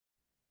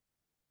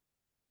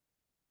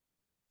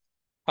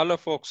Hello,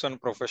 folks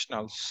and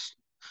professionals.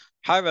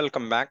 Hi,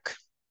 welcome back.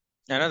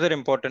 Another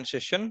important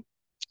session.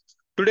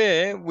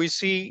 Today, we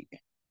see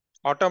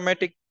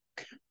automatic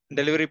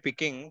delivery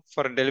picking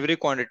for delivery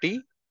quantity,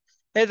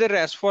 either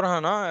S4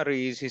 HANA or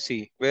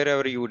ECC,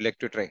 wherever you would like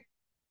to try.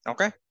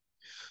 Okay.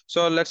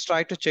 So let's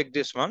try to check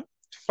this one.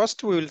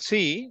 First, we will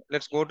see.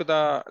 Let's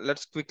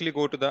quickly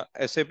go to the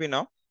SAP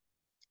now.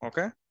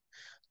 Okay.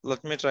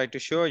 Let me try to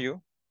show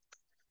you.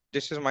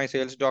 This is my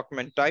sales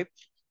document type,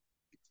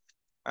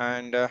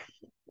 and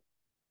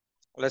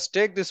let's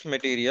take this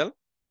material.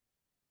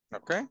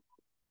 Okay.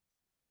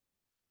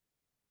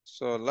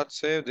 So let's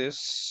save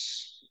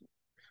this.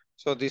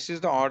 So this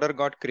is the order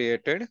got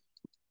created.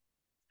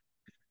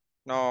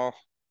 Now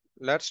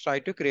let's try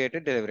to create a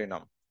delivery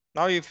now.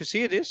 Now if you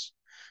see this,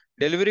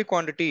 delivery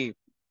quantity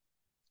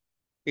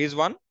is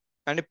one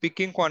and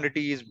picking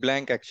quantity is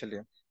blank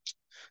actually.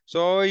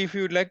 So if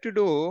you would like to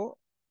do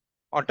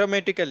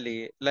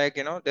automatically, like,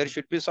 there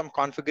should be some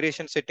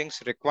configuration settings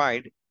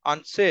required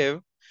on save,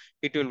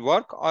 it will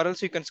work, or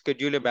else you can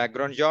schedule a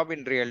background job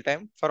in real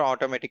time for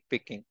automatic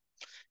picking.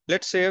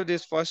 Let's save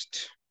this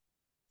first.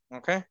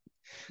 Okay.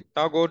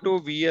 Now go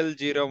to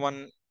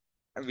VL01,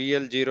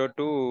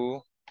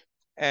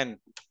 VL02N.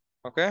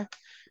 Okay.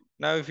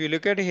 Now, if you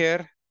look at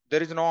here,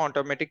 there is no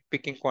automatic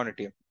picking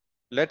quantity.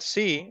 Let's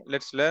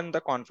learn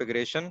the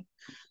configuration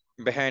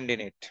behind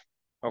in it.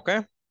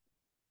 Okay.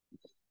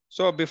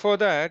 So before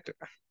that,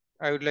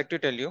 I would like to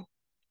tell you.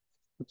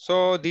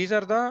 So these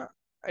are the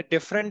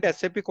different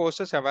SAP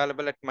courses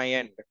available at my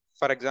end.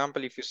 For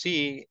example, if you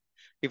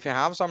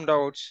have some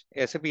doubts,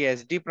 SAP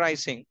SD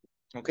pricing,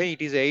 okay,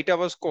 it is 8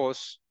 hours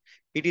course.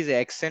 It is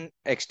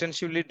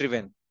extensively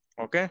driven.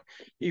 Okay.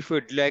 If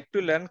you'd like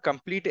to learn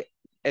complete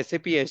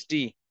SAP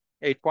SD,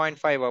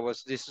 8.5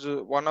 hours. These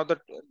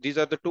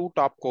are the two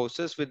top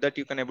courses with that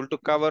you can able to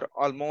cover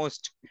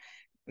almost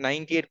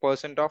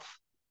 98% of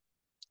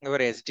your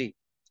SD.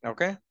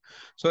 Okay.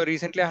 So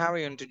recently I have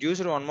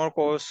introduced one more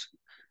course,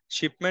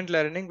 shipment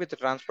learning with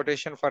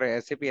transportation for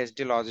SAP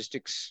SD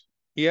logistics.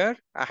 Here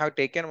I have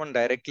taken one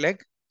direct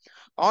leg,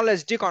 all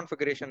SD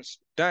configurations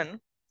done.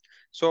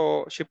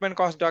 So shipment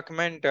cost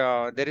document,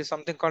 there is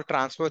something called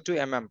transfer to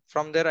MM.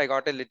 From there I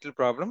got a little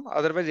problem.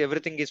 Otherwise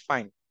everything is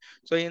fine.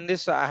 So in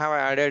this I have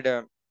added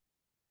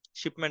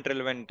shipment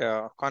relevant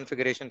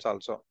configurations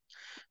also.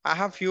 I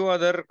have few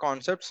other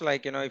concepts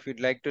like, if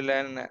you'd like to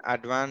learn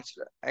advanced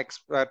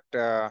expert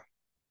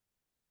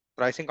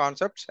pricing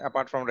concepts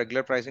apart from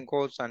regular pricing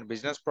codes and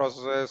business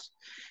processes,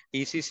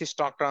 ECC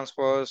stock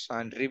transfers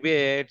and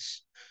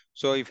rebates.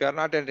 So if you are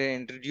not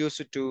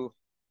introduced to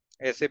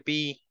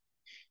SAP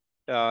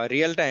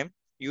real time,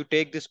 you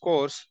take this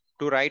course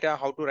to write a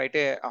how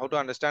to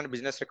understand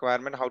business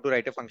requirement, how to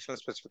write a functional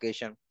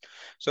specification.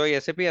 So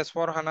SAP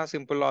S4 HANA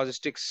Simple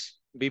Logistics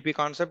BP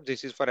concept,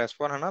 this is for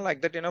S4 HANA. Like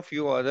that,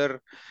 few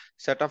other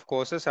set of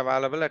courses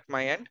available at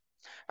my end.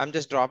 I'm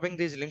just dropping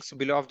these links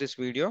below of this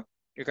video.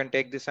 You can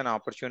take this an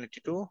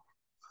opportunity to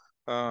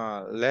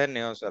learn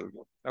yourself.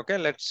 Okay,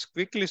 let's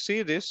quickly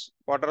see this.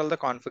 What are all the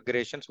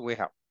configurations we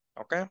have?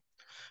 Okay,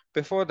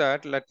 before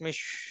that, let me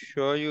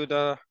show you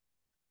the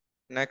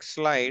next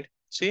slide.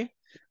 See,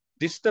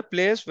 this is the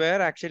place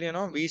where actually,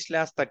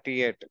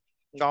 V/38,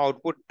 the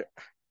output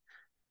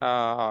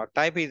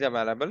type is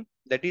available.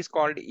 That is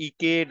called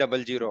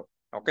EK00.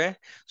 Okay,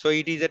 so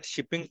it is at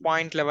shipping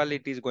point level,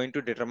 it is going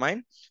to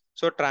determine.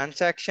 So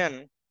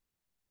transaction,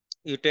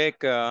 you take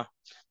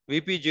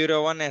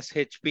VP01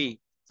 SHP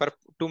for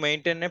to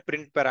maintain a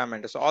print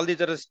parameter. So all these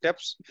are the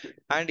steps,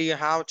 and you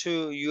have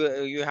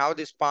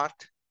this part,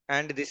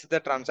 and this is the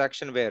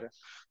transaction where.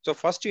 So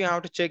first you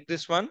have to check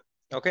this one.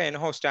 Okay, and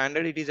how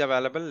standard it is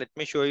available. Let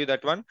me show you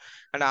that one.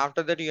 And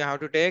after that, you have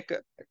to take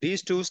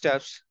these two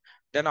steps.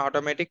 Then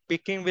automatic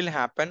picking will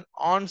happen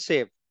on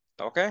save.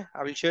 Okay,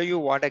 I will show you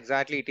what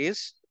exactly it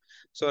is.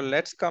 So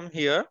let's come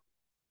here.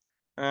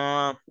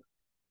 Uh,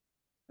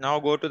 Now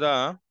go to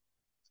the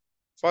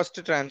first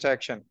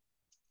transaction.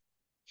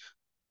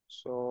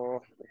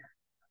 So,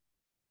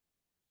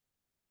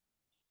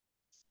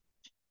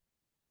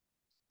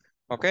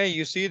 okay,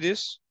 you see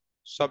this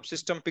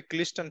subsystem pick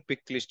list and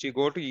pick list. You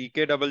go to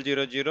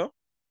EK000.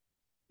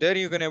 There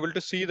you can able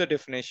to see the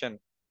definition,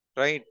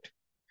 right?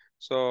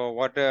 So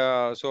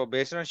so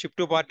based on ship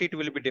to party, it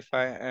will be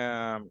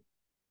defined,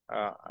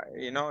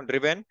 uh,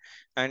 driven,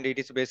 and it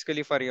is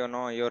basically for,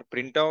 your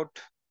printout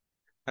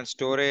and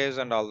storage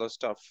and all those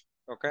stuff.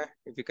 Okay,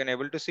 if you can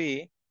able to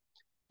see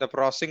the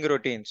processing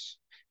routines,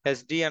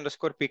 SD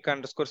underscore pick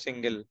underscore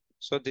single.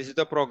 So this is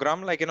the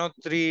program, like,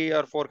 3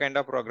 or 4 kind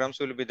of programs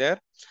will be there.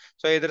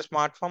 So either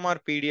smart form or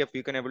PDF,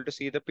 you can able to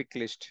see the pick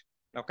list.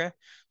 Okay.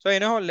 So,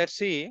 let's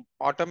see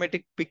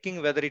automatic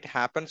picking, whether it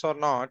happens or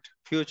not.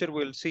 Future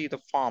we'll see the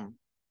form.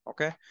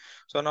 Okay.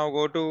 So now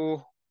go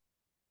to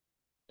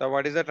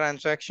what is the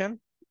transaction?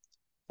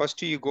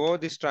 First you go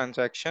this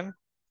transaction.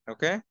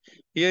 Okay.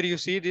 Here you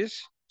see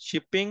this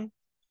shipping.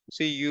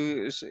 See,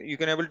 you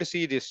can able to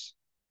see this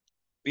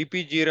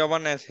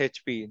VP01 as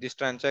HP. This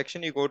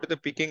transaction, you go to the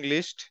picking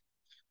list.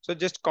 So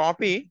just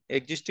copy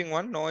existing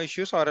one, no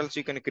issues, or else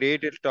you can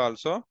create it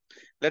also.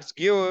 Let's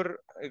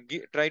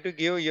try to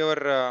give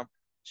your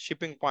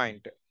shipping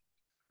point.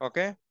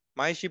 Okay,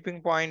 my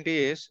shipping point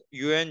is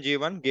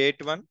UNG1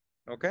 gate 1.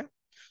 Okay,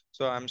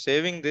 so I'm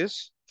saving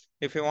this.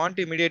 If you want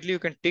immediately, you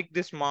can tick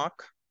this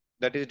mark.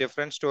 That is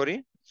different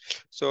story.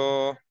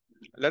 So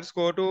let's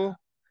go to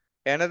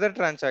another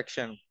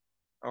transaction.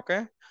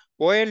 Okay,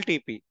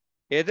 OLTP.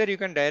 Either you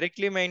can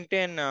directly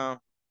maintain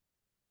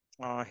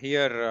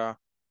here.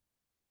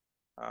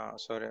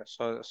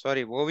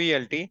 Sorry,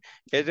 OVLT.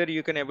 Either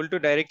you can able to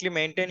directly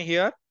maintain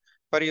here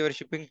for your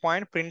shipping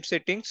point print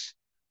settings,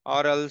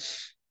 or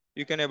else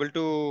you can able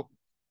to.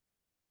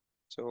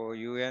 So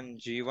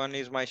UNG1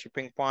 is my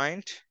shipping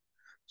point.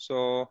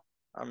 So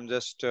I'm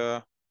just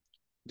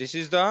this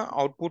is the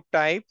output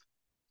type.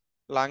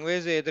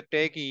 Language either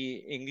take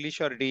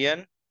English or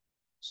DN.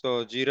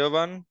 So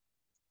 01.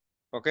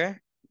 Okay.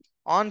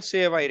 On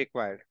save I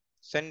required.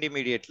 Send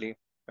immediately.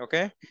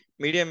 Okay.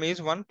 Medium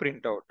is one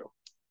printout.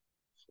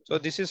 So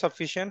this is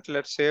sufficient.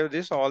 Let's save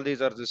this. All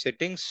these are the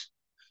settings.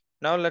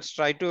 Now let's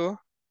try to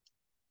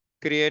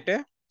create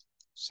a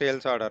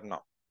sales order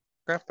now.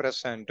 Okay,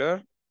 press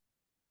enter.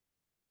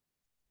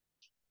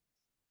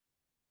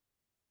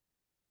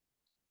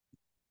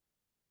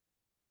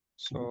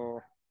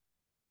 So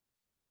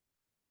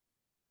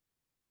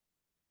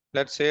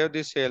let's save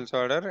this sales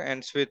order.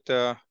 Ends with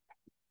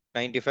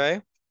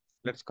 95.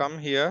 Let's come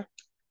here,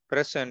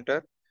 press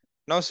enter.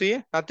 Now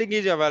see, nothing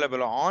is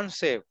available on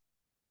save.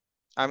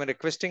 I'm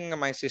requesting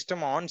my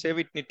system on save.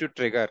 It need to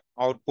trigger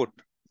output.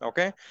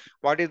 Okay,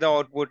 what is the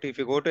output? If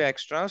you go to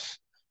extras,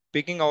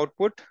 picking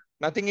output,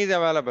 nothing is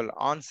available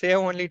on save.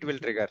 Only it will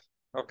trigger.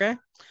 Okay,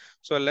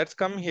 so let's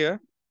come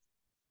here.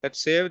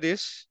 Let's save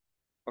this.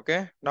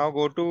 Okay, now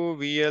go to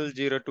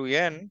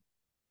VL02N.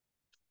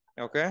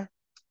 Okay,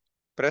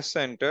 press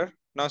enter.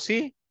 Now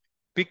see,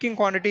 picking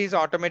quantity is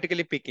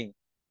automatically picking.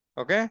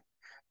 Okay,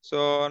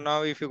 so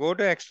now if you go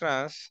to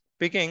extras,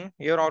 picking,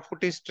 your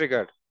output is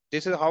triggered.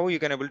 This is how you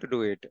can able to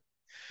do it.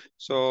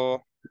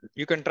 So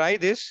you can try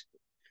this.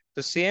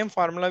 The same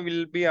formula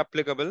will be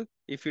applicable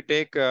if you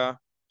take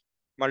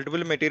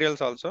multiple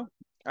materials also.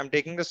 I'm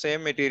taking the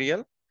same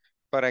material.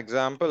 For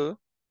example,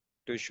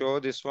 to show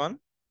this one.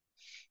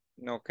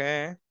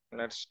 Okay,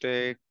 let's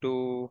take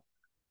two.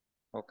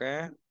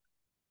 Okay,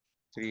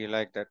 three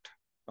like that.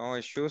 No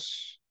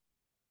issues.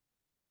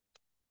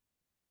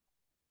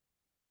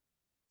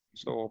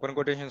 So open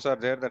quotations are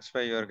there. That's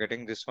why you are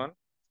getting this one.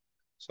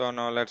 So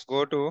now let's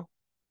go to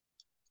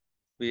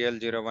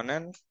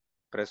VL01N.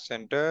 Press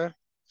enter.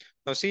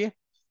 Now see,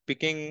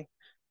 picking,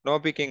 no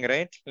picking,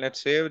 right?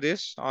 Let's save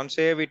this. On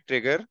save it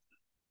trigger.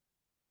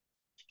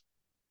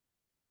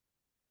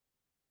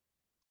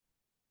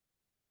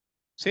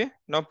 See,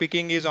 now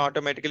picking is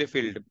automatically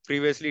filled.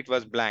 Previously it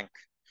was blank.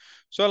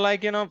 So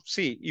like,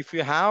 see, if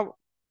you have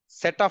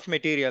set of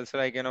materials,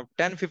 like,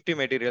 10, 50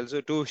 materials,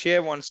 so to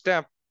shave one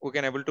step, we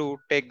can able to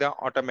take the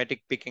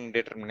automatic picking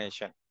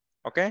determination.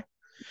 Okay.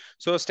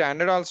 So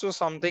standard also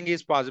something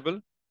is possible.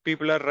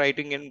 People are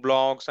writing in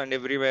blogs and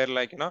everywhere,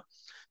 like,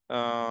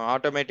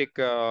 automatic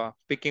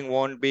picking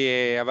won't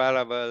be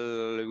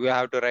available. You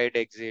have to write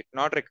exit,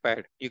 not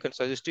required. You can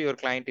suggest to your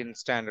client in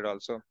standard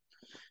also.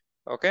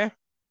 Okay.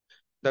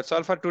 That's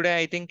all for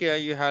today. I think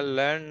you have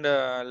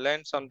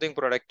learned something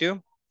productive.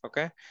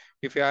 Okay.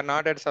 If you are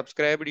not yet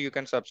subscribed, you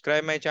can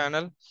subscribe my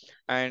channel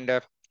and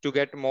to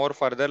get more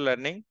further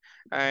learning.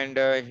 And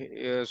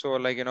so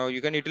like,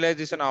 you can utilize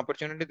this an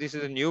opportunity. This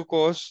is a new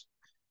course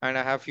and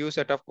I have few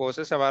set of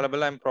courses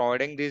available. I'm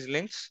providing these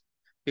links.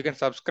 You can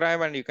subscribe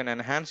and you can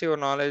enhance your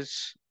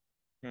knowledge.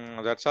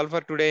 That's all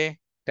for today.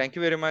 Thank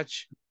you very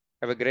much.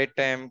 Have a great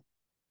time.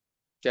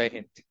 Jai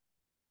Hind.